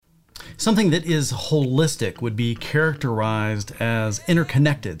Something that is holistic would be characterized as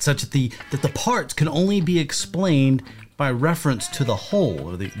interconnected, such that the parts can only be explained by reference to the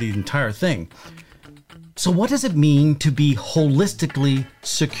whole, or the entire thing. So what does it mean to be holistically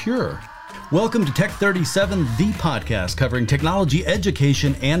secure? Welcome to Tech 37, the podcast covering technology,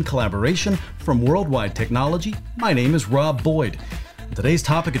 education, and collaboration from Worldwide Technology. My name is Rob Boyd. Today's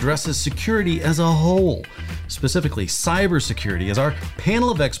topic addresses security as a whole, specifically cybersecurity, as our panel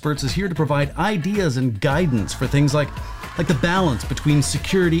of experts is here to provide ideas and guidance for things like the balance between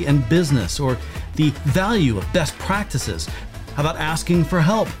security and business, or the value of best practices. How about asking for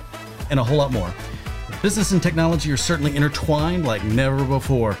help? And a whole lot more. Business and technology are certainly intertwined like never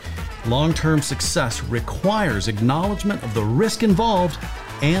before. Long-term success requires acknowledgement of the risk involved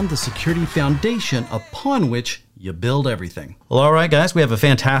and the security foundation upon which you build everything. Well, all right, guys, we have a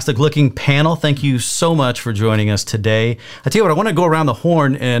fantastic looking panel. Thank you so much for joining us today. I tell you what, I want to go around the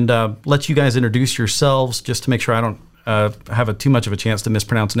horn and let you guys introduce yourselves just to make sure I don't have too much of a chance to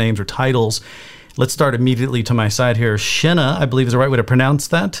mispronounce names or titles. Let's start immediately to my side here. Shenna, I believe is the right way to pronounce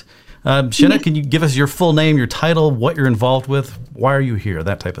that. Shenna, can you give us your full name, your title, what you're involved with, why are you here,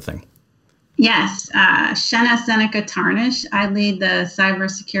 that type of thing? Yes, Shenna Seneca Tarnish. I lead the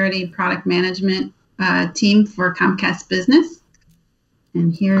cybersecurity product management team for Comcast Business.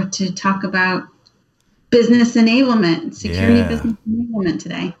 I'm here to talk about business enablement, security business enablement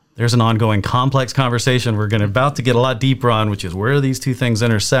today. There's an ongoing complex conversation we're about to get a lot deeper on, which is where these two things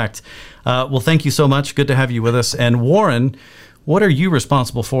intersect. Well, thank you so much. Good to have you with us. And Warren, what are you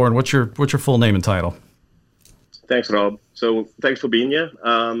responsible for, and what's your full name and title? Thanks, Rob. So thanks for being here.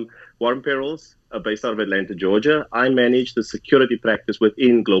 Warren Perals, based out of Atlanta, Georgia. I manage the security practice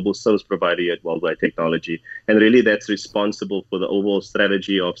within global service provider at Worldwide Technology. And really that's responsible for the overall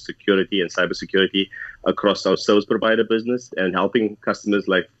strategy of security and cybersecurity across our service provider business and helping customers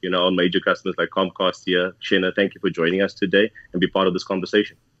like, our major customers like Comcast here. Shenna, thank you for joining us today and be part of this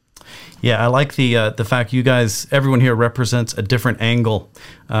conversation. Yeah, I like the fact you guys, everyone here represents a different angle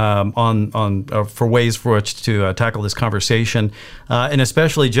for ways for which to tackle this conversation. And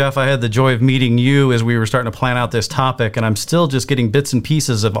especially, Jeff, I had the joy of meeting you as we were starting to plan out this topic, and I'm still just getting bits and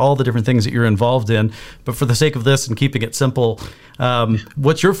pieces of all the different things that you're involved in. But for the sake of this and keeping it simple,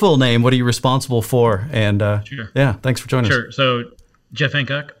 what's your full name? What are you responsible for? And Sure. Yeah, thanks for joining us. Sure. So Jeff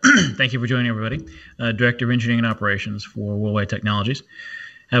Hancock, thank you for joining everybody. Director of Engineering and Operations for Worldwide Technologies.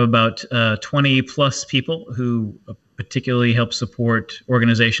 Have about 20 plus people who particularly help support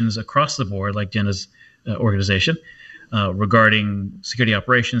organizations across the board, like Jenna's organization, regarding security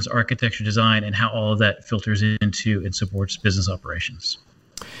operations, architecture design, and how all of that filters into and supports business operations.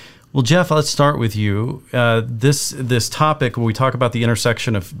 Well, Jeff, let's start with you. This topic, where we talk about the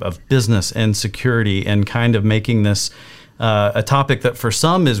intersection of business and security and kind of making this a topic that for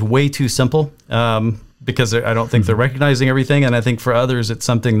some is way too simple, because I don't think they're recognizing everything. And I think for others, it's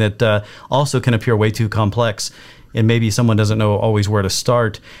something that also can appear way too complex. And maybe someone doesn't know always where to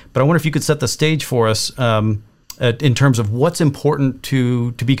start. But I wonder if you could set the stage for us in terms of what's important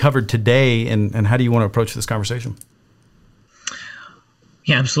to be covered today, and how do you want to approach this conversation?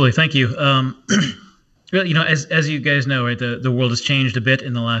 Yeah, absolutely. Thank you. Well, as you guys know, right, the world has changed a bit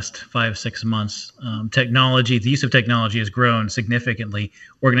in the last 5-6 months. Technology, the use of technology has grown significantly.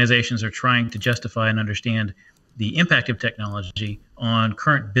 Organizations are trying to justify and understand the impact of technology on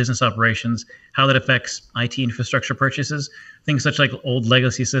current business operations, how that affects IT infrastructure purchases, things such like old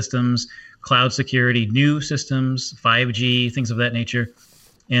legacy systems, cloud security, new systems, 5G, things of that nature.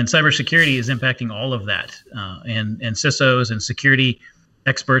 And cybersecurity is impacting all of that. And CISOs and security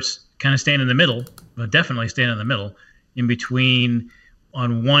experts kind of stand in the middle, but definitely stand in the middle in between,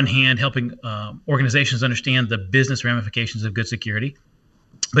 on one hand, helping organizations understand the business ramifications of good security,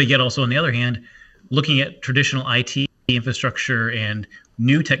 but yet also on the other hand, looking at traditional IT infrastructure and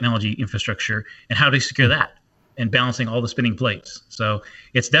new technology infrastructure and how to secure that, and balancing all the spinning plates. So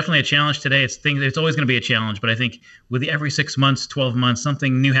it's definitely a challenge today. It's always going to be a challenge, but I think with every 6 months, 12 months,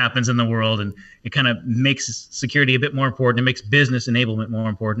 something new happens in the world, and it kind of makes security a bit more important. It makes business enablement more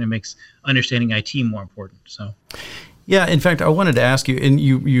important. It makes understanding IT more important. So, yeah. In fact, I wanted to ask you, and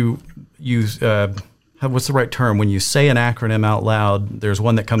you what's the right term? When you say an acronym out loud, there's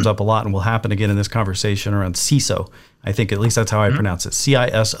one that comes up a lot and will happen again in this conversation around CISO. I think at least that's how I pronounce it,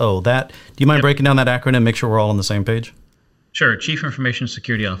 CISO. Do you mind breaking down that acronym, make sure we're all on the same page? Sure, Chief Information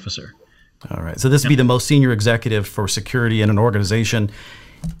Security Officer. All right, so this would be the most senior executive for security in an organization.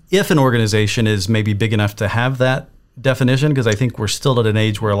 If an organization is maybe big enough to have that definition, because I think we're still at an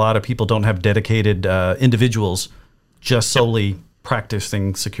age where a lot of people don't have dedicated individuals just solely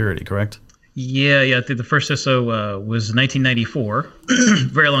practicing security, correct? Yeah. I think the first CISO was 1994,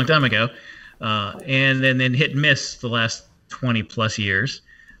 very long time ago, and then hit and miss the last 20 plus years.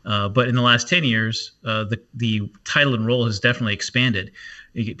 But in the last 10 years, the title and role has definitely expanded.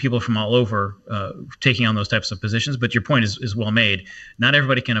 You get people from all over taking on those types of positions. But your point is well made. Not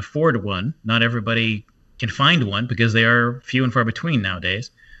everybody can afford one. Not everybody can find one because they are few and far between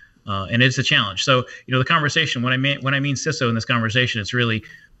nowadays. And it's a challenge. So, the conversation, when I mean CISO in this conversation, it's really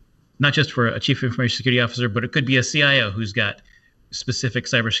not just for a chief information security officer, but it could be a CIO who's got specific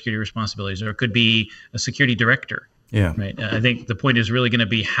cybersecurity responsibilities, or it could be a security director. Yeah. Right. I think the point is really going to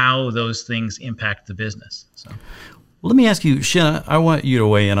be how those things impact the business. So, let me ask you, Shenna, I want you to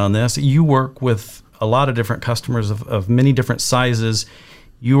weigh in on this. You work with a lot of different customers of many different sizes.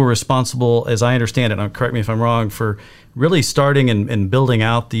 You were responsible, as I understand it, and correct me if I'm wrong, for really starting and building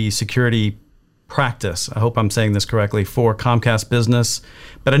out the security practice. I hope I'm saying this correctly, for Comcast Business.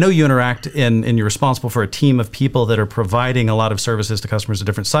 But I know you interact and you're responsible for a team of people that are providing a lot of services to customers of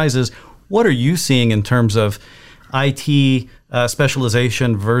different sizes. What are you seeing in terms of IT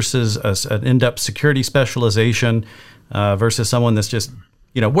specialization versus an in-depth security specialization versus someone that's just,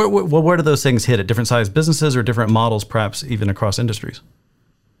 where do those things hit at different size businesses or different models, perhaps even across industries?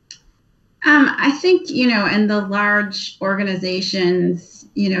 I think, in the large organizations,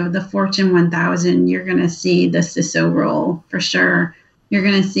 the Fortune 1000, you're going to see the CISO role for sure. You're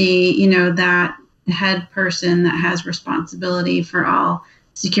going to see, that head person that has responsibility for all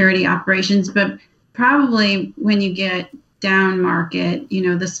security operations. But probably when you get down market,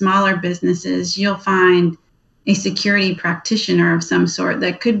 the smaller businesses, you'll find a security practitioner of some sort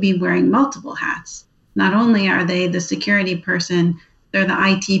that could be wearing multiple hats. Not only are they the security person, they're the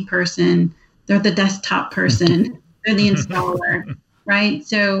IT person, they're the desktop person, they're the installer, right?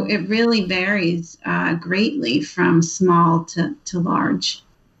 So it really varies greatly from small to large.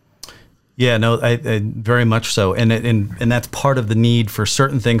 Yeah, no, I very much so. And that's part of the need for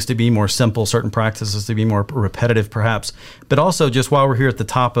certain things to be more simple, certain practices to be more repetitive, perhaps. But also, just while we're here at the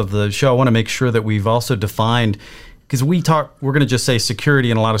top of the show, I want to make sure that we've also defined, because we're going to just say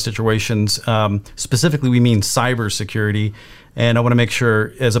security in a lot of situations. Specifically, we mean cybersecurity. And I want to make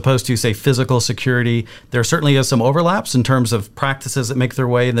sure, as opposed to, say, physical security, there certainly is some overlaps in terms of practices that make their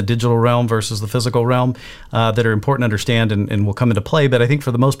way in the digital realm versus the physical realm that are important to understand and will come into play. But I think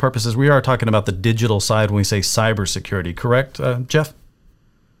for the most purposes, we are talking about the digital side when we say cybersecurity. Correct, Jeff?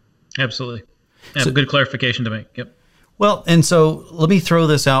 Absolutely. Yeah, so, good clarification to make. Yep. Well, and so let me throw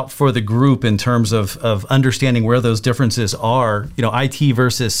this out for the group in terms of understanding where those differences are, IT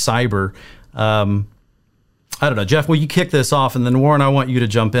versus cyber. I don't know, Jeff, will you kick this off? And then Warren, I want you to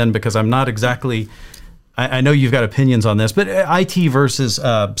jump in because I'm not exactly, I know you've got opinions on this, but IT versus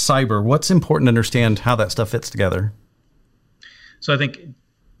cyber, what's important to understand how that stuff fits together? So I think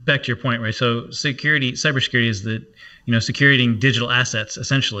back to your point, right? So cybersecurity is securing digital assets,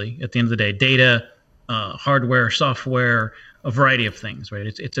 essentially, at the end of the day, data, hardware, software, a variety of things, right?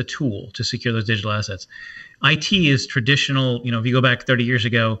 It's a tool to secure those digital assets. IT is traditional, if you go back 30 years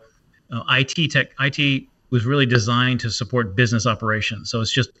ago, IT was really designed to support business operations. So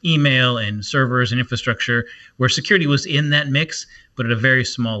it's just email and servers and infrastructure where security was in that mix, but at a very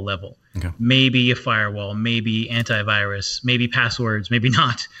small level. Okay. Maybe a firewall, maybe antivirus, maybe passwords, maybe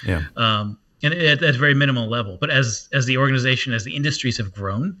not. Yeah. And at a very minimal level. But as the organization, as the industries have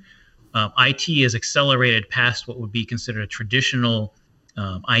grown, IT has accelerated past what would be considered a traditional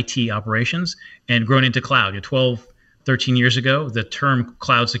IT operations and grown into cloud. 12, 13 years ago, the term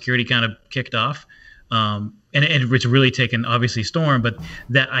cloud security kind of kicked off. And it's really taken, obviously, storm, but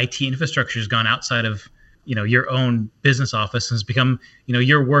that IT infrastructure has gone outside of, your own business office and has become,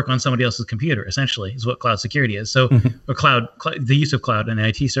 your work on somebody else's computer, essentially, is what cloud security is. So or the use of cloud and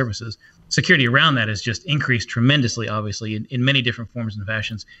IT services, security around that has just increased tremendously, obviously, in many different forms and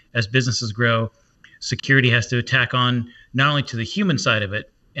fashions. As businesses grow, security has to attack on not only to the human side of it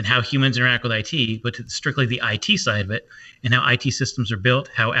and how humans interact with IT, but to strictly the IT side of it and how IT systems are built,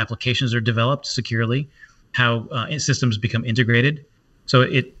 how applications are developed securely, how systems become integrated. So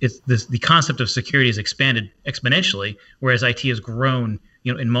the concept of security has expanded exponentially, whereas IT has grown,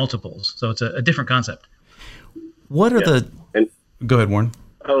 in multiples. So it's a different concept. What are go ahead, Warren.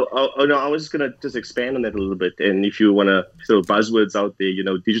 Oh, no, I was just going to expand on that a little bit. And if you want to throw buzzwords out there,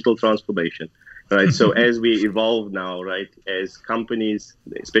 digital transformation, right? So as we evolve now, right, as companies,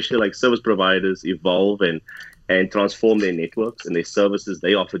 especially like service providers, evolve and transform their networks and their services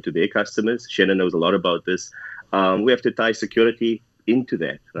they offer to their customers. Shannon knows a lot about this. We have to tie security into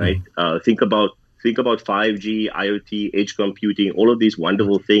that, right? Think about 5G, IoT, edge computing, all of these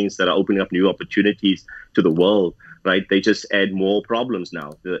wonderful things that are opening up new opportunities to the world. right? They just add more problems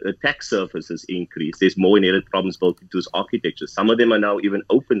now. The attack surface has increased. There's more inherent problems built into this architecture. Some of them are now even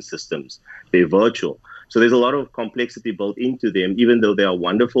open systems. They're virtual. So there's a lot of complexity built into them. Even though they are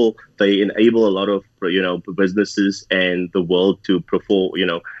wonderful, they enable a lot of, businesses and the world to perform,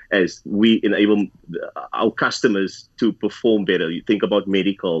 as we enable our customers to perform better. You think about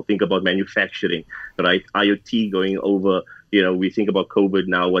medical, think about manufacturing, right? IoT going over, we think about COVID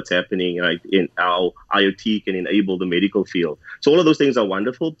now, what's happening, right? In our IoT can enable the medical field. So all of those things are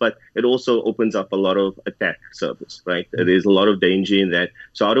wonderful, but it also opens up a lot of attack surface, right? There's a lot of danger in that.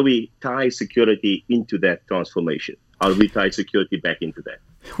 So how do we tie security into that transformation? How do we tie security back into that?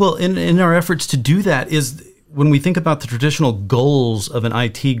 Well, in our efforts to do that is when we think about the traditional goals of an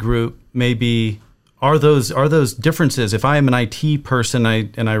IT group, maybe are those differences? If I am an IT person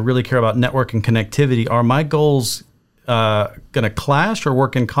and I really care about network and connectivity, are my goals going to clash or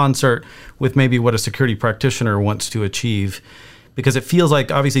work in concert with maybe what a security practitioner wants to achieve? Because it feels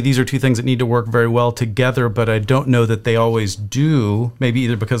like obviously these are two things that need to work very well together, but I don't know that they always do, maybe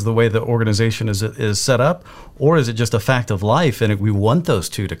either because of the way the organization is set up, or is it just a fact of life and we want those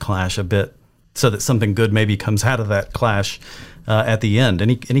two to clash a bit so that something good maybe comes out of that clash at the end?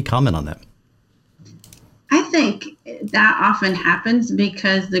 Any comment on that? I think that often happens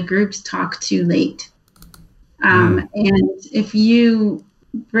because the groups talk too late. And if you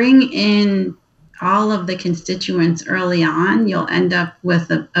bring in all of the constituents early on, you'll end up with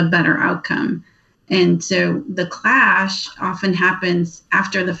a better outcome. And so the clash often happens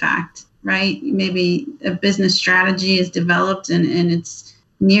after the fact, right? Maybe a business strategy is developed and it's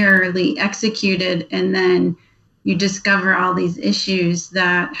nearly executed, and then you discover all these issues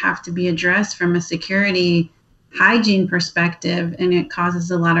that have to be addressed from a security hygiene perspective, and it causes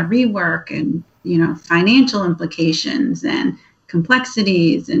a lot of rework and financial implications and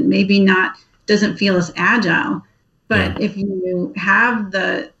complexities, and maybe doesn't feel as agile. But if you have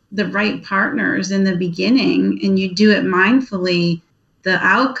the right partners in the beginning and you do it mindfully, the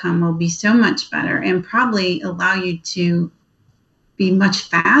outcome will be so much better and probably allow you to be much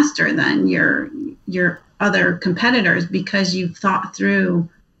faster than your other competitors because you've thought through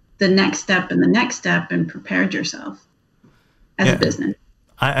the next step and prepared yourself as a business.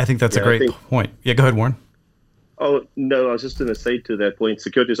 I think that's a great point. Yeah, go ahead, Warren. Oh, no, I was just going to say to that point,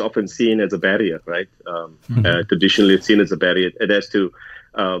 security is often seen as a barrier, right? Traditionally, it's seen as a barrier. It has to,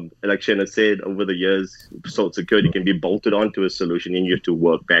 like Shanna said, over the years, so security can be bolted onto a solution and you have to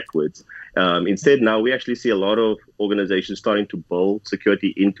work backwards. Instead, now we actually see a lot of organizations starting to build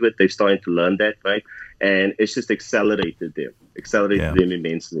security into it. They're starting to learn that, right? And it's just accelerated them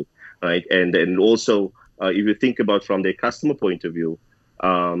immensely, right? And also, if you think about from their customer point of view,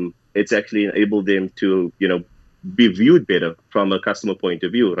 it's actually enabled them to, be viewed better from a customer point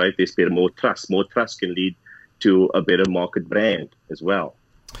of view, right? They spend more trust. More trust can lead to a better market brand as well.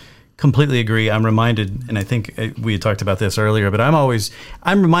 Completely agree. I'm reminded, and I think we had talked about this earlier, but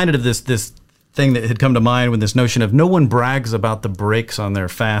I'm reminded of this thing that had come to mind when this notion of no one brags about the brakes on their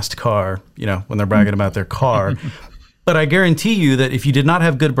fast car, when they're bragging about their car. But I guarantee you that if you did not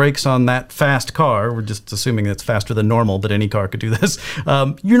have good brakes on that fast car, we're just assuming it's faster than normal, but any car could do this,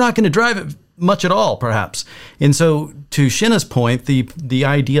 you're not going to drive it much at all, perhaps. And so to Shinna's point, the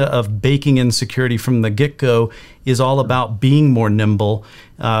idea of baking in security from the get-go is all about being more nimble,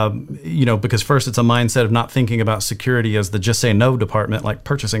 because first it's a mindset of not thinking about security as the just say no department, like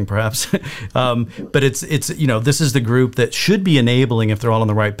purchasing perhaps. But it's this is the group that should be enabling if they're all on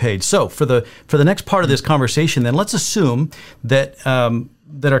the right page. So for the next part of this conversation, then let's assume that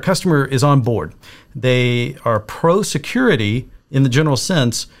that our customer is on board. They are pro-security in the general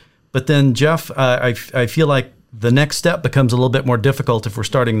sense, but then Jeff, I feel like the next step becomes a little bit more difficult if we're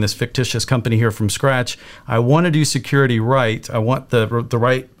starting this fictitious company here from scratch. I want to do security right. I want the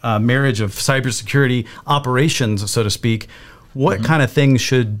right marriage of cybersecurity operations, so to speak. What kind of things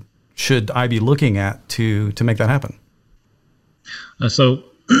should I be looking at to make that happen?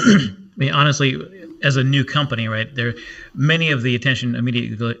 Honestly, as a new company, right, many of the attention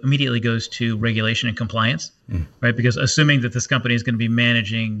immediately goes to regulation and compliance, right? Because assuming that this company is going to be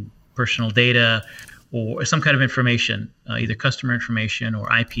managing personal data or some kind of information, either customer information or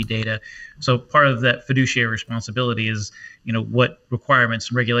IP data. So part of that fiduciary responsibility is, what requirements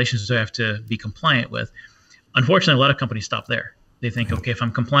and regulations do I have to be compliant with? Unfortunately, a lot of companies stop there. They think, okay, if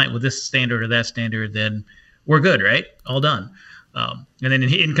I'm compliant with this standard or that standard, then we're good, right? All done. And then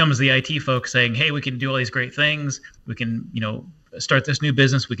in comes the IT folks saying, hey, we can do all these great things. We can, start this new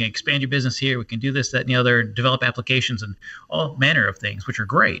business. We can expand your business here. We can do this, that, and the other, develop applications and all manner of things, which are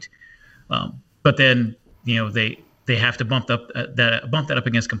great. But then, they have to bump that up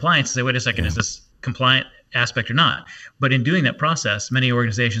against compliance and say, wait a second, is compliant aspect or not. But in doing that process, many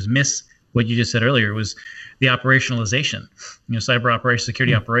organizations miss what you just said earlier, was the operationalization. Cyber operations,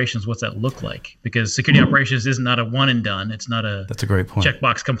 security operations, what's that look like? Because security operations is not a one and done. It's not a That's a great point.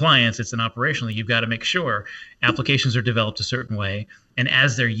 Checkbox compliance. It's an operational. You've got to make sure applications are developed a certain way, and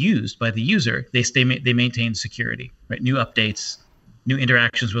as they're used by the user, they maintain security, right? New updates, new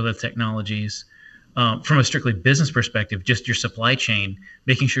interactions with other technologies. From a strictly business perspective, just your supply chain,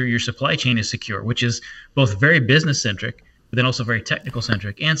 making sure your supply chain is secure, which is both very business centric, but then also very technical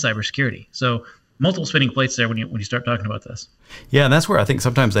centric, and cybersecurity. So multiple spinning plates there when you start talking about this. Yeah, and that's where I think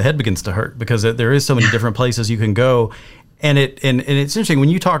sometimes the head begins to hurt, because there is so many different places you can go. And it's interesting when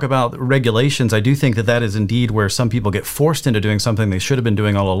you talk about regulations. I do think that is indeed where some people get forced into doing something they should have been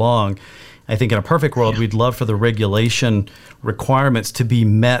doing all along. I think in a perfect world, we'd love for the regulation requirements to be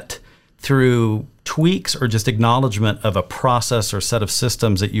met through tweaks or just acknowledgement of a process or set of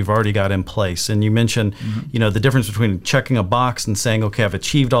systems that you've already got in place. And you mentioned, the difference between checking a box and saying, okay, I've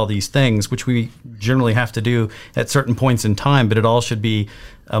achieved all these things, which we generally have to do at certain points in time, but it all should be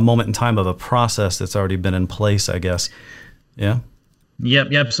a moment in time of a process that's already been in place, I guess. Yeah. Yeah,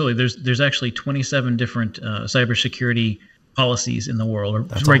 absolutely. There's actually 27 different cybersecurity policies in the world, or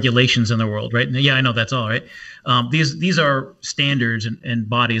that's regulations in the world, right? Yeah, I know that's all, right? These are standards and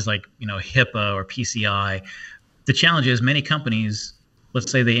bodies like HIPAA or PCI. The challenge is many companies,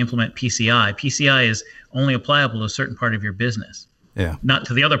 let's say they implement PCI. PCI is only applicable to a certain part of your business, not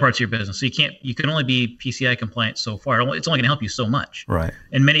to the other parts of your business. So you can only be PCI compliant so far. It's only going to help you so much, right?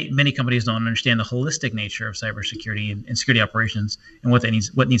 And many companies don't understand the holistic nature of cybersecurity and security operations and what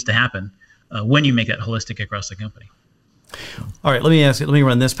needs to happen when you make that holistic across the company. All right, let me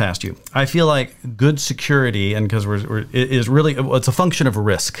run this past you. I feel like good security, and because it's a function of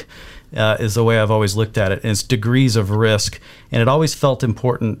risk, is the way I've always looked at it. And it's degrees of risk, and it always felt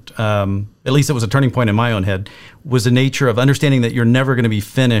important. At least it was a turning point in my own head. Was the nature of understanding that you're never going to be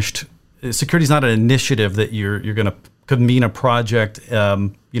finished. Security is not an initiative that you're going to convene a project,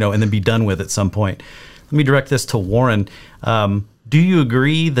 and then be done with at some point. Let me direct this to Warren. Do you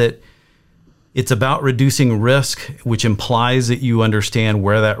agree that it's about reducing risk, which implies that you understand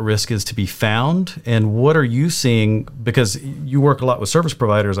where that risk is to be found? And what are you seeing? Because you work a lot with service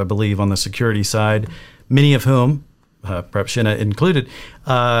providers, I believe, on the security side, many of whom, perhaps Shenna included,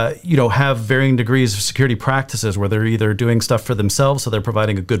 have varying degrees of security practices where they're either doing stuff for themselves, so they're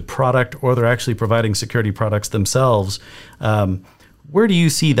providing a good product, or they're actually providing security products themselves. Where do you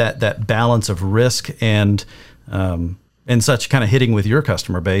see that balance of risk and such kind of hitting with your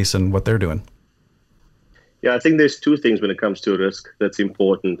customer base and what they're doing? Yeah, I think there's two things when it comes to risk that's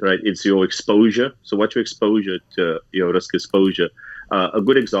important, right? It's your exposure. So what's your exposure to your risk exposure? A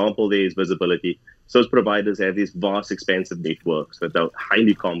good example there is visibility. Service providers have these vast, expensive networks that are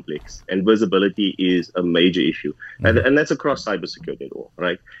highly complex, and visibility is a major issue. And that's across cybersecurity law,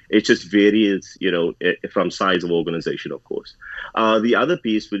 right? It just varies, from size of organization, of course. The other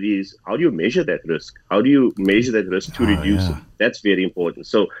piece is, how do you measure that risk? How do you measure that risk to reduce it? That's very important.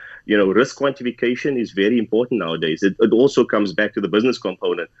 So, risk quantification is very important nowadays. It also comes back to the business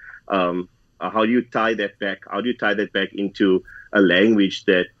component. How do you tie that back? How do you tie that back into a language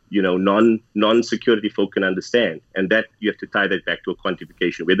that non-security folk can understand? And that you have to tie that back to a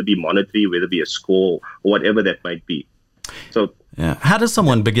quantification, whether it be monetary, whether it be a score, or whatever that might be. So, how does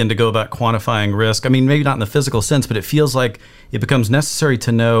someone begin to go about quantifying risk? I mean, maybe not in the physical sense, but it feels like it becomes necessary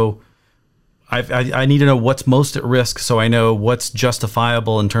to know. I need to know what's most at risk, so I know what's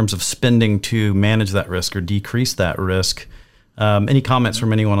justifiable in terms of spending to manage that risk or decrease that risk. Any comments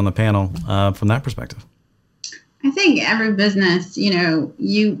from anyone on the panel from that perspective? I think every business,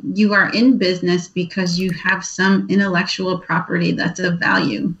 you are in business because you have some intellectual property that's of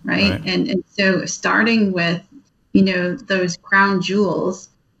value, right? And so starting with, those crown jewels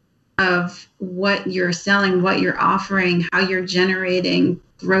of what you're selling, what you're offering, how you're generating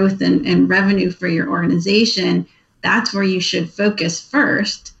growth and revenue for your organization, that's where you should focus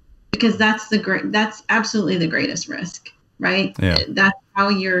first, because that's absolutely the greatest risk, right? Yeah. That's how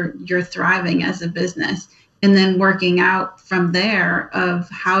you're thriving as a business. And then working out from there of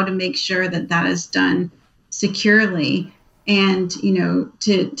how to make sure that is done securely, and to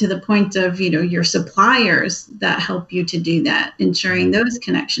the point of your suppliers that help you to do that, ensuring those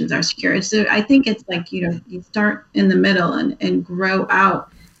connections are secure. So I think it's like you start in the middle and grow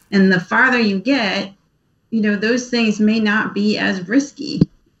out, and the farther you get, those things may not be as risky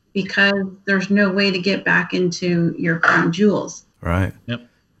because there's no way to get back into your crown jewels. Right. Yep.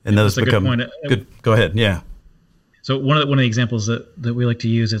 And those become good. Go ahead. Yeah. So one of the examples that we like to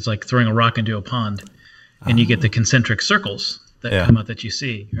use is like throwing a rock into a pond, and you get the concentric circles that come out that you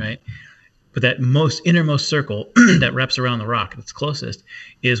see, right? But that innermost circle that wraps around the rock that's closest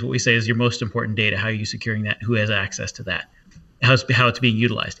is what we say is your most important data. How are you securing that? Who has access to that? How it's being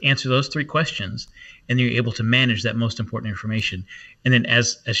utilized? Answer those 3 questions, and then you're able to manage that most important information. And then,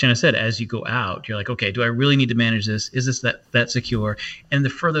 as Shanna said, as you go out, you're like, okay, do I really need to manage this? Is this that secure? And the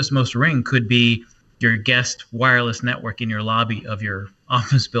furthest most ring could be your guest wireless network in your lobby of your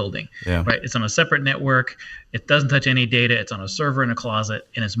office building, right? It's on a separate network. It doesn't touch any data. It's on a server in a closet,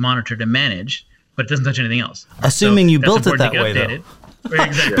 and it's monitored and managed, but it doesn't touch anything else. Assuming you built it that way, though. Right,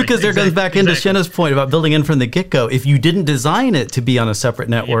 exactly. Because there goes back into Shanna's point about building in from the get-go. If you didn't design it to be on a separate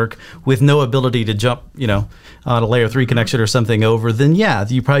network with no ability to jump, on a layer 3 connection or something over, then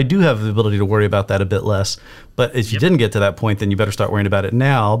you probably do have the ability to worry about that a bit less. But if you didn't get to that point, then you better start worrying about it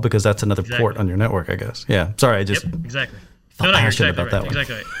now, because that's another port on your network, I guess. Yeah. Sorry, I just felt passionate about that one.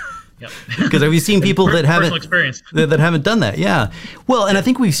 Exactly right. Yep. Because have you seen people that haven't that haven't done that? Yeah. Well, and I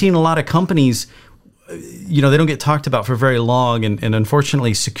think we've seen a lot of companies, they don't get talked about for very long, and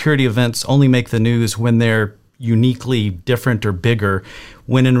unfortunately, security events only make the news when they're uniquely different or bigger,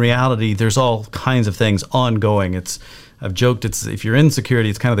 when in reality, there's all kinds of things ongoing. I've joked, if you're in security,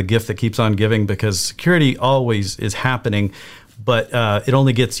 it's kind of the gift that keeps on giving, because security always is happening, but it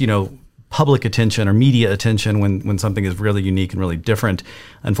only gets, public attention or media attention when something is really unique and really different,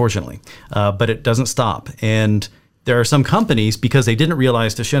 unfortunately. But it doesn't stop. And there are some companies, because they didn't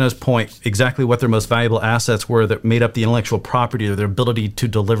realize, to Shanna's point, exactly what their most valuable assets were that made up the intellectual property or their ability to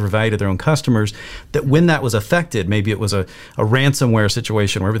deliver value to their own customers, that when that was affected, maybe it was a ransomware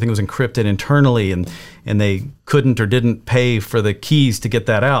situation where everything was encrypted internally and they couldn't or didn't pay for the keys to get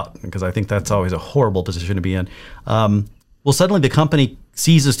that out, because I think that's always a horrible position to be in. Well, suddenly the company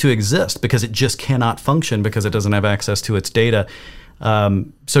ceases to exist because it just cannot function because it doesn't have access to its data.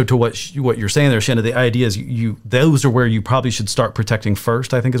 So to what you're saying there, Shanna, the idea is those are where you probably should start protecting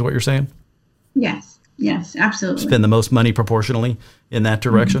first, I think is what you're saying? Yes, absolutely. Spend the most money proportionally in that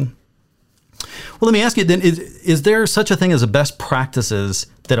direction. Mm-hmm. Well, let me ask you then, is there such a thing as a best practices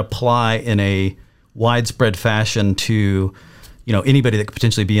that apply in a widespread fashion to anybody that could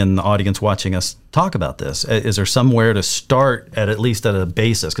potentially be in the audience watching us talk about this? Is there somewhere to start at least at a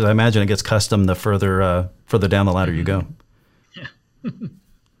basis? Because I imagine it gets custom the further down the ladder you go.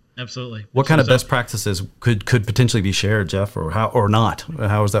 Absolutely. What kind of best practices could potentially be shared, Jeff, or not?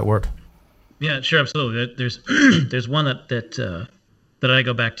 How does that work? Yeah, sure, absolutely. There's one that I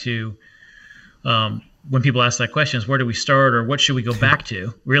go back to when people ask that question: is where do we start, or what should we go back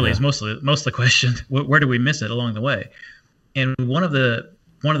to? Really, is most of the question. Where do we miss it along the way? And one of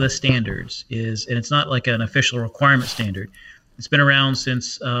the standards is, and it's not like an official requirement standard. It's been around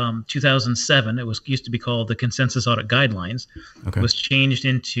since 2007. It used to be called the Consensus Audit Guidelines. Okay. It was changed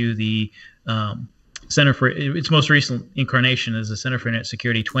into the Center for, its most recent incarnation is the Center for Internet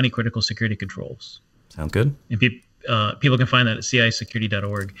Security 20 Critical Security Controls. Sounds good. And people can find that at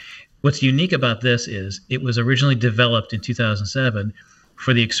cisecurity.org. What's unique about this is it was originally developed in 2007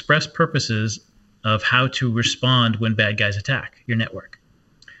 for the express purposes of how to respond when bad guys attack your network.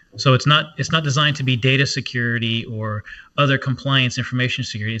 So it's not designed to be data security or other compliance information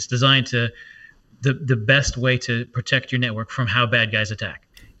security. It's designed to the best way to protect your network from how bad guys attack.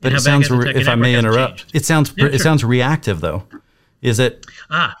 But it sounds, if I may interrupt, it sounds reactive though. Is it?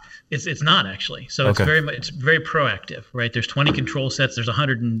 It's not actually. So it's very proactive, right? There's 20 control sets. There's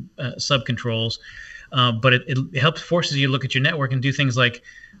 100 sub controls, but it forces you to look at your network and do things like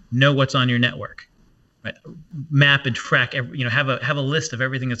know what's on your network. Right, map and track. Have a list of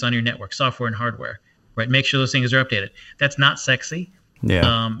everything that's on your network, software and hardware. Right, make sure those things are updated. That's not sexy.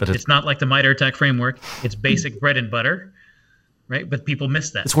 Yeah, but it's not like the MITRE ATT&CK framework. It's basic bread and butter. Right, but people miss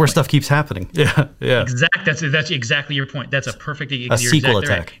that. It's where stuff keeps happening. Yeah. That's exactly your point. That's a perfect. A SQL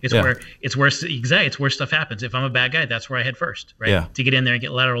attack. Right. It's where stuff happens. If I'm a bad guy, that's where I head first. Right. Yeah. To get in there and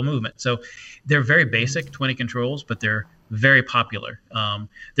get lateral movement. So they're very basic, 20 controls, but they're very popular.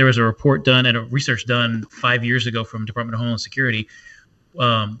 There was a report done and a research done 5 years ago from Department of Homeland Security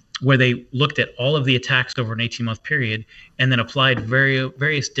where they looked at all of the attacks over an 18-month period and then applied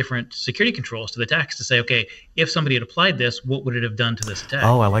various different security controls to the attacks to say, okay, if somebody had applied this, what would it have done to this attack?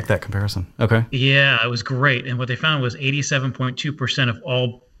 Oh, I like that comparison. Okay. Yeah, it was great. And what they found was 87.2% of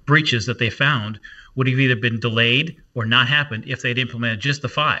all breaches that they found would have either been delayed or not happened if they'd implemented just the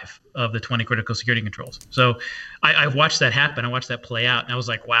 5 of the 20 critical security controls. So I watched that happen. I watched that play out. And I was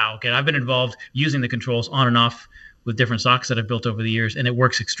like, wow, okay, I've been involved using the controls on and off with different SOCs that I've built over the years. And it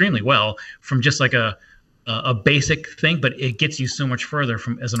works extremely well from just like a basic thing, but it gets you so much further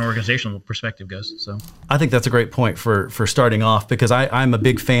from as an organizational perspective goes. So I think that's a great point for starting off, because I'm a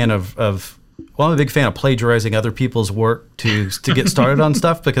big fan of Well, I'm a big fan of plagiarizing other people's work to get started on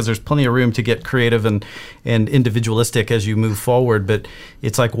stuff, because there's plenty of room to get creative and individualistic as you move forward. But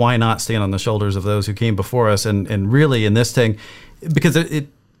it's like, why not stand on the shoulders of those who came before us? And really in this thing, because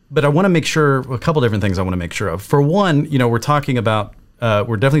but I want to make sure, a couple different things I want to make sure of. For one, we're talking about,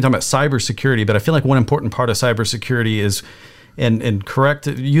 we're definitely talking about cybersecurity, but I feel like one important part of cybersecurity is, and correct,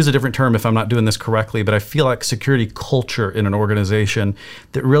 use a different term if I'm not doing this correctly, but I feel like security culture in an organization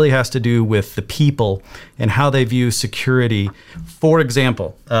that really has to do with the people and how they view security. For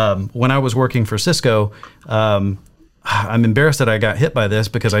example, when I was working for Cisco, I'm embarrassed that I got hit by this,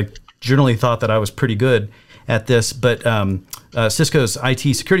 because I generally thought that I was pretty good at this, but Cisco's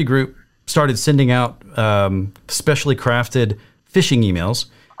IT security group started sending out specially crafted phishing emails,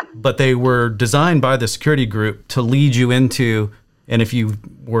 but they were designed by the security group to lead you into, and if you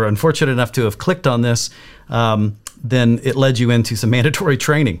were unfortunate enough to have clicked on this, then it led you into some mandatory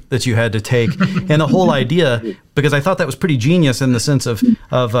training that you had to take. And the whole idea, because I thought that was pretty genius in the sense of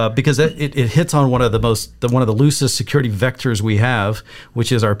because it hits on one of the loosest security vectors we have,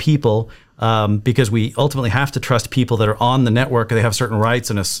 which is our people. Because we ultimately have to trust people that are on the network. They have certain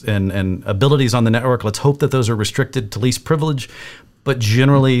rights and abilities on the network. Let's hope that those are restricted to least privilege, but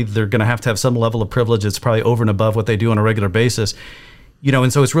generally they're going to have some level of privilege that's probably over and above what they do on a regular basis.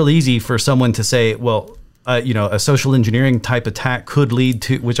 And so it's really easy for someone to say, well, a social engineering type attack could lead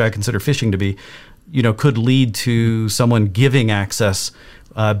to, which I consider phishing to be, could lead to someone giving access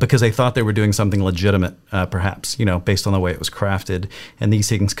because they thought they were doing something legitimate, perhaps, based on the way it was crafted, and these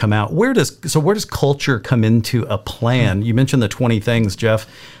things come out. Where does culture come into a plan? You mentioned the 20 things, Jeff.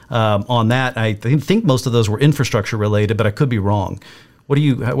 On that, I think most of those were infrastructure related, but I could be wrong.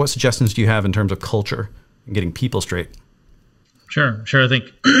 What suggestions do you have in terms of culture and getting people straight? Sure. I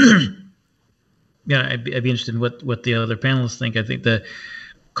think, yeah, I'd be interested in what the other panelists think. I think that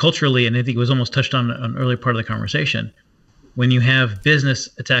culturally, and I think it was almost touched on an earlier part of the conversation, when you have business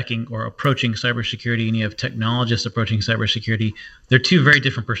attacking or approaching cybersecurity and you have technologists approaching cybersecurity, they're two very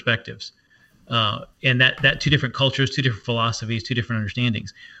different perspectives. And that two different cultures, two different philosophies, two different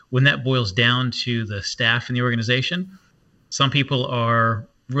understandings. When that boils down to the staff in the organization, some people are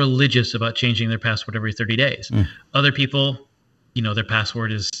religious about changing their password every 30 days. Other people, their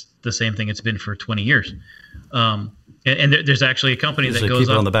password is the same thing it's been for 20 years. And there's actually a company that goes keep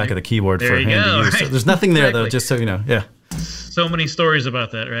it on the back of the keyboard for handy use. Right? So there's nothing there though, just so you know. Yeah. So many stories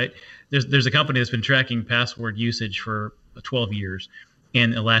about that, right? There's a company that's been tracking password usage for 12 years.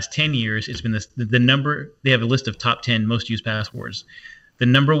 And in the last 10 years, it's been the number, they have a list of top 10 most used passwords. The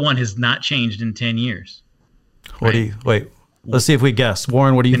number one has not changed in 10 years. Wait, let's see if we guess.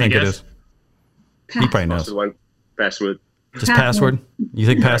 Warren, what do you think it is? He probably knows. Password. Just password? You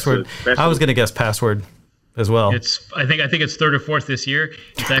think password? I was going to guess password as well. I think it's third or fourth this year.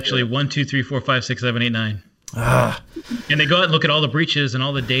 It's actually 1, 2, 3, 4, 5, 6, 7, 8, 9. And they go out and look at all the breaches and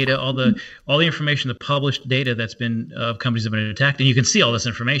all the data, all the information, the published data that's been companies have been attacked, and you can see all this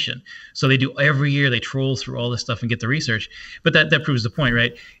information. So they do every year, they troll through all this stuff and get the research. But that proves the point,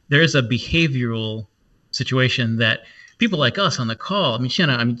 right? There is a behavioral situation that people like us on the call.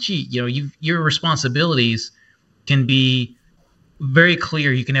 Shanna, your responsibilities can be very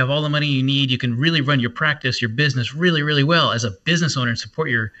clear. You can have all the money you need. You can really run your practice, your business really, really well as a business owner and support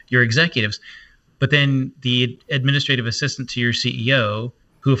your executives. But then the administrative assistant to your CEO,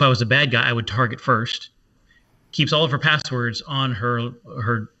 who if I was a bad guy, I would target first, keeps all of her passwords on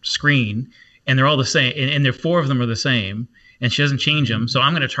her screen, and they're all the same, and there 4 of them are the same, and she doesn't change them. So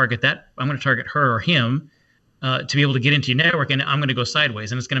I'm going to target that. I'm going to target her or him to be able to get into your network, and I'm going to go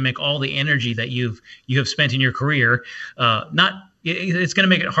sideways, and it's going to make all the energy that you have spent in your career it's going to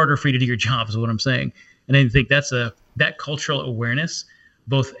make it harder for you to do your job, is what I'm saying. And I think that cultural awareness,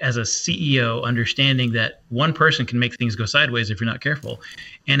 both as a CEO, understanding that one person can make things go sideways if you're not careful,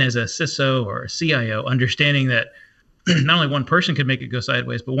 and as a CISO or a CIO, understanding that not only one person could make it go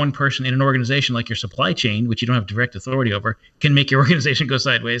sideways, but one person in an organization like your supply chain, which you don't have direct authority over, can make your organization go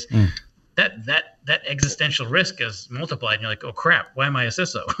sideways. That existential risk is multiplied. And you're like, oh crap, why am I a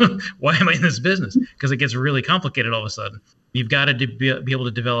CISO? Why am I in this business? Because it gets really complicated all of a sudden. You've got to be able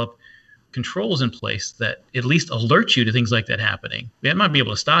to develop controls in place that at least alert you to things like that happening. They might be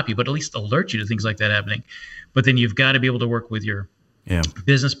able to stop you, but at least alert you to things like that happening. But then you've got to be able to work with your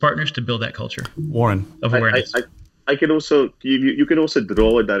business partners to build that culture. Warren, of awareness. I can also you can also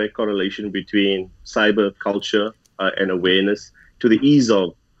draw a direct correlation between cyber culture and awareness to the ease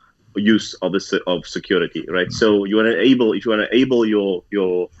of use of security, right? Mm-hmm. So if you want to enable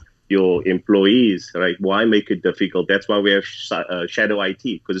your employees, right? Why make it difficult? That's why we have shadow IT,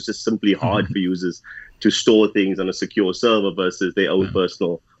 because it's just simply hard for users to store things on a secure server versus their own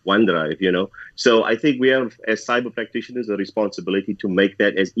personal OneDrive. So I think we have, as cyber practitioners, a responsibility to make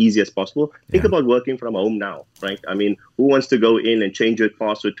that as easy as possible. Think about working from home now, right? I mean, who wants to go in and change your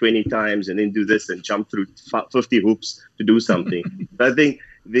password 20 times and then do this and jump through 50 hoops to do something? I think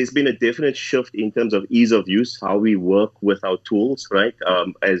there's been a definite shift in terms of ease of use, how we work with our tools, right?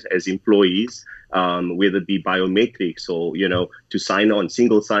 As employees, whether it be biometrics or, to sign on,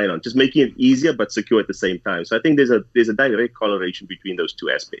 single sign on, just making it easier but secure at the same time. So I think there's a direct correlation between those two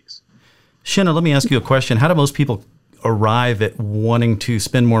aspects. Shenna, let me ask you a question. How do most people arrive at wanting to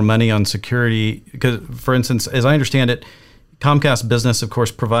spend more money on security? Because, for instance, as I understand it, Comcast Business, of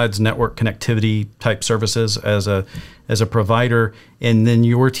course, provides network connectivity type services as a provider, and then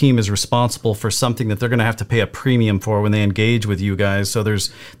your team is responsible for something that they're going to have to pay a premium for when they engage with you guys. So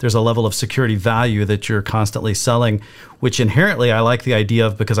there's a level of security value that you're constantly selling, which inherently I like the idea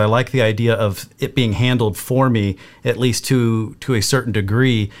of, because I like the idea of it being handled for me, at least to a certain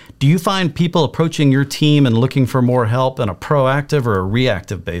degree. Do you find people approaching your team and looking for more help on a proactive or a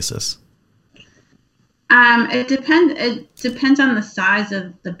reactive basis? It depends on the size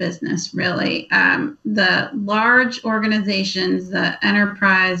of the business, really. The large organizations, the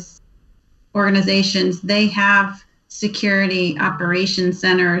enterprise organizations, they have security operations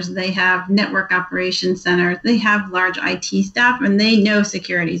centers, they have network operations centers, they have large IT staff, and they know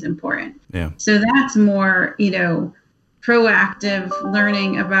security is important. Yeah. So that's more, proactive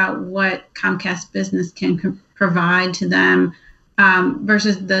learning about what Comcast Business can provide to them.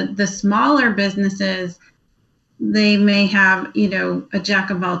 Versus the smaller businesses, they may have, a jack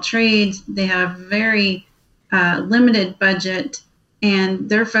of all trades. They have very limited budget, and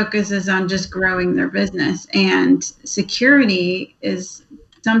their focus is on just growing their business. And security is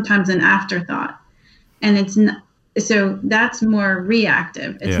sometimes an afterthought, and it's not. So that's more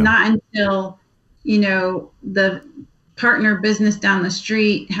reactive. It's not until, the partner business down the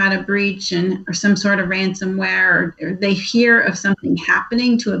street had a breach or some sort of ransomware, or they hear of something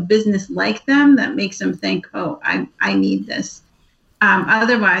happening to a business like them that makes them think, oh, I need this.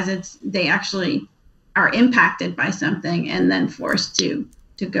 Otherwise, they actually are impacted by something and then forced to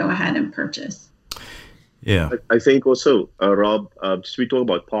go ahead and purchase. Yeah. I think also, Rob, we talk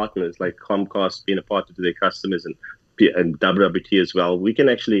about partners like Comcast being a partner to their customers and WWT as well. We can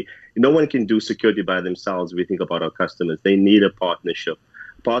actually, no one can do security by themselves. We think about our customers. They need a partnership.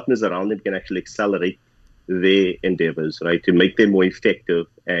 Partners around them can actually accelerate their endeavors, right, to make them more effective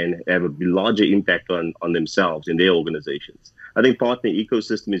and have a larger impact on themselves and their organizations. I think partner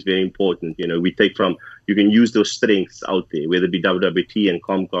ecosystem is very important. You can use those strengths out there, whether it be WWT and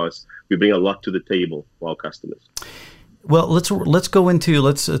Comcast. We bring a lot to the table for our customers. Well, let's go into,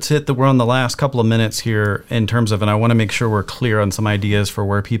 let's hit we're on the last couple of minutes here in terms of, and I want to make sure we're clear on some ideas for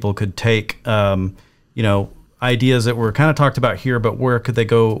where people could take, ideas that were kind of talked about here, but where could they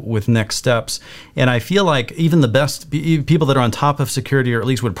go with next steps? And I feel like even the best people that are on top of security, or at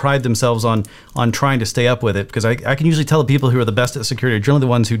least would pride themselves on trying to stay up with it, because I can usually tell the people who are the best at security are generally the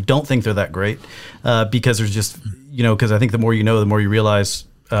ones who don't think they're that great, because there's just, because I think the more you know, the more you realize.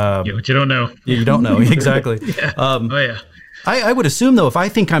 What you don't know. You don't know, exactly. Yeah. I would assume, though, if I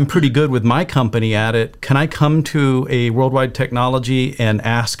think I'm pretty good with my company at it, can I come to a Worldwide Technology and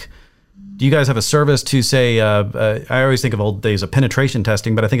ask, do you guys have a service to say, I always think of old days of penetration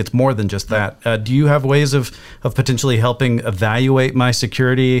testing, but I think it's more than just that. Do you have ways of potentially helping evaluate my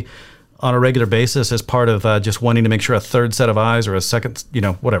security on a regular basis as part of just wanting to make sure a third set of eyes or a second,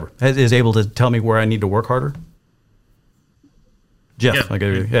 whatever, is able to tell me where I need to work harder? Jeff,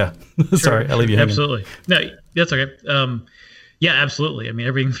 Sure. Sorry, I'll leave you hanging. Absolutely. No, that's okay. Absolutely. I mean,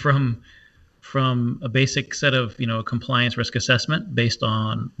 everything from a basic set of, compliance risk assessment based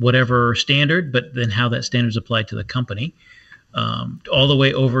on whatever standard, but then how that standard is applied to the company, all the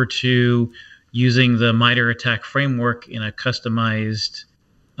way over to using the MITRE ATT&CK framework in a customized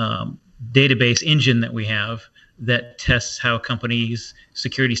database engine that we have that tests how companies'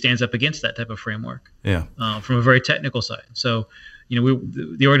 security stands up against that type of framework. Yeah. From a very technical side. So,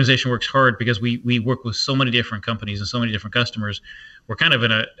 the organization works hard because we work with so many different companies and so many different customers. We're kind of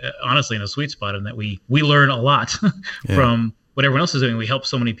honestly in a sweet spot in that we learn a lot from what everyone else is doing. We help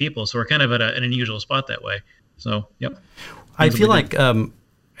so many people. So we're kind of at an unusual spot that way. So, yep. I feel like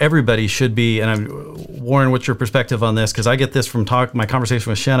everybody should be, and Warren, what's your perspective on this? Because I get this from my conversation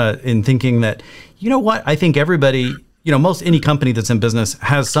with Shenna in thinking that, I think everybody most any company that's in business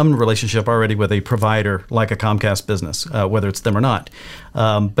has some relationship already with a provider like a Comcast Business, whether it's them or not.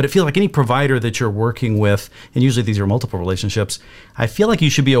 But I feel like any provider that you're working with, and usually these are multiple relationships, I feel like you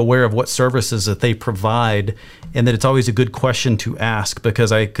should be aware of what services that they provide, and that it's always a good question to ask,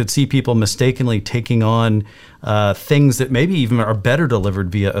 because I could see people mistakenly taking on things that maybe even are better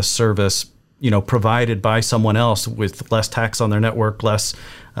delivered via a service provided by someone else with less tax on their network, less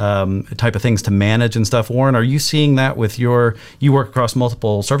type of things to manage and stuff. Warren, are you seeing that with you work across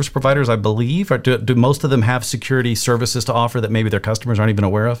multiple service providers, I believe? Or do most of them have security services to offer that maybe their customers aren't even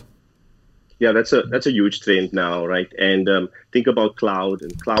aware of? Yeah, that's a huge trend now, right? And think about cloud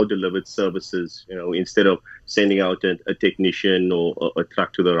and cloud delivered services. Instead of sending out a technician or a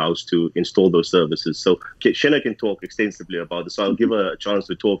truck to the house to install those services. So Shenna can talk extensively about this. So I'll give her a chance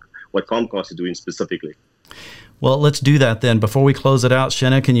to talk what Comcast is doing specifically. Well, let's do that then. Before we close it out,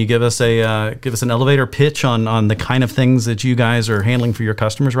 Shenna, can you give us an elevator pitch on the kind of things that you guys are handling for your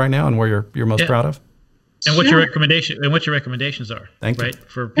customers right now and where you're most proud of? And what your recommendation and what your recommendations are, Thank you. Right?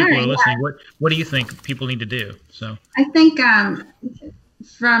 For people who are listening, what do you think people need to do? So I think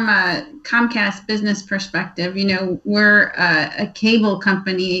from a Comcast Business perspective, we're a cable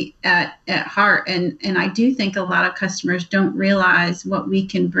company at heart, and I do think a lot of customers don't realize what we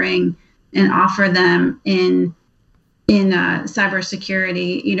can bring and offer them in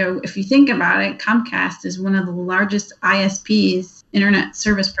cybersecurity. If you think about it, Comcast is one of the largest ISPs, internet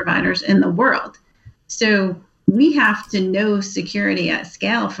service providers in the world. So we have to know security at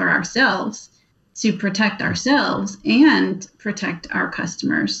scale for ourselves to protect ourselves and protect our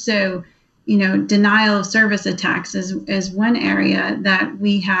customers. So, denial of service attacks is one area that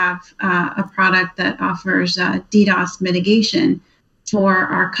we have a product that offers DDoS mitigation for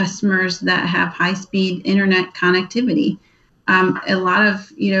our customers that have high-speed internet connectivity. A lot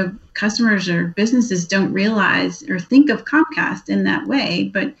of, customers or businesses don't realize or think of Comcast in that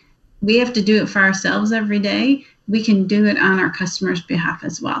way, but we have to do it for ourselves every day. We can do it on our customers' behalf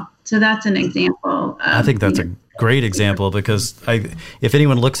as well. So that's an example. I think that's a great example, because if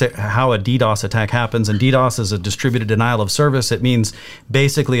anyone looks at how a DDoS attack happens, and DDoS is a distributed denial of service, it means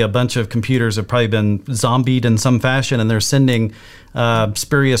basically a bunch of computers have probably been zombied in some fashion, and they're sending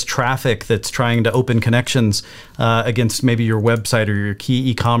spurious traffic that's trying to open connections against maybe your website or your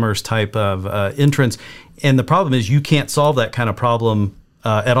key e-commerce type of entrance. And the problem is you can't solve that kind of problem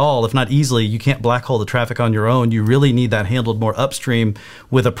at all, if not easily. You can't black hole the traffic on your own. You really need that handled more upstream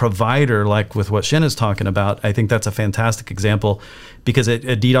with a provider, like with what Shenna's talking about. I think that's a fantastic example, because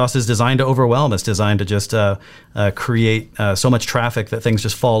DDoS is designed to overwhelm. It's designed to just create so much traffic that things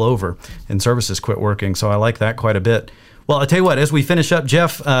just fall over and services quit working. So I like that quite a bit. Well, I'll tell you what, as we finish up,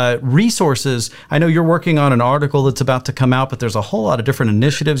 Jeff, resources. I know you're working on an article that's about to come out, but there's a whole lot of different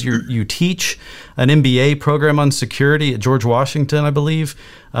initiatives. You teach an MBA program on security at George Washington, I believe,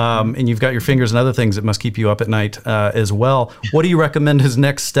 and you've got your fingers in other things that must keep you up at night as well. What do you recommend as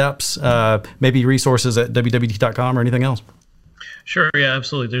next steps? Maybe resources at WWT.com or anything else? Sure. Yeah,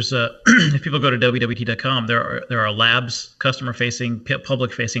 absolutely. There's if people go to WWT.com, there are labs, customer-facing,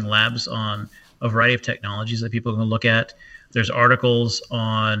 public-facing labs on a variety of technologies that people can look at. There's articles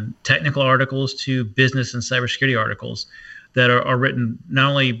on technical articles to business and cybersecurity articles that are written not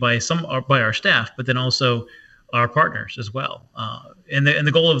only by our staff, but then also our partners as well. And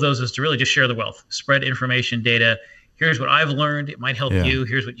the goal of those is to really just share the wealth, spread information, data. Here's what I've learned. It might help you.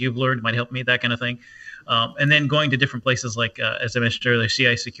 Here's what you've learned. It might help me, that kind of thing. And then going to different places like, as I mentioned earlier,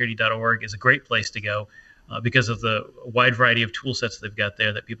 CIsecurity.org is a great place to go because of the wide variety of tool sets they've got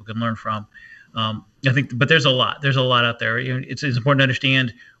there that people can learn from. I think, but there's a lot out there. It's important to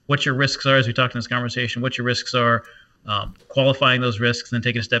understand what your risks are, as we talked in this conversation, what your risks are, qualifying those risks, and then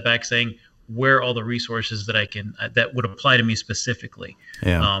taking a step back, saying where are all the resources that I can that would apply to me specifically.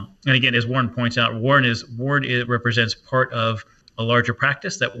 And again, as Warren points out, Warren represents part of a larger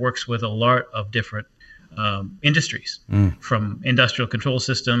practice that works with a lot of different industries, from industrial control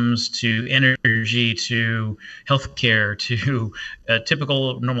systems to energy to healthcare to a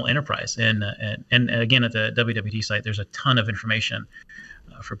typical normal enterprise. And again, at the WWT site, there's a ton of information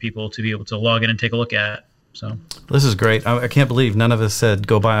for people to be able to log in and take a look at. So this is great. I can't believe none of us said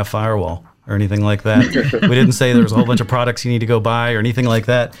go buy a firewall or anything like that. We didn't say there was a whole bunch of products you need to go buy or anything like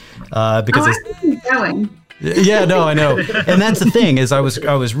that, because it's going. Yeah, no, I know. And that's the thing, is I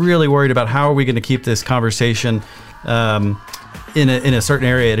was really worried about how are we going to keep this conversation in a certain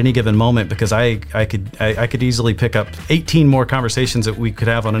area at any given moment, because I could easily pick up 18 more conversations that we could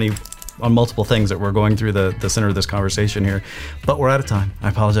have on any on multiple things that we're going through the center of this conversation here, but we're out of time. I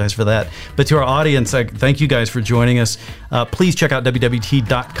apologize for that. But to our audience, thank you guys for joining us. Please check out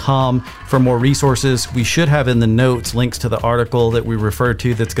WWT.com for more resources. We should have in the notes links to the article that we referred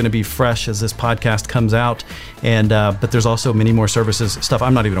to that's going to be fresh as this podcast comes out. And but there's also many more services, stuff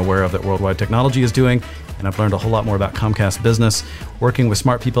I'm not even aware of that Worldwide Technology is doing. And I've learned a whole lot more about Comcast Business. Working with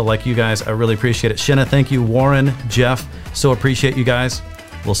smart people like you guys, I really appreciate it. Shenna, thank you. Warren, Jeff, so appreciate you guys.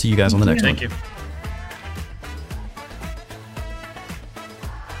 We'll see you guys on the next one. Thank you.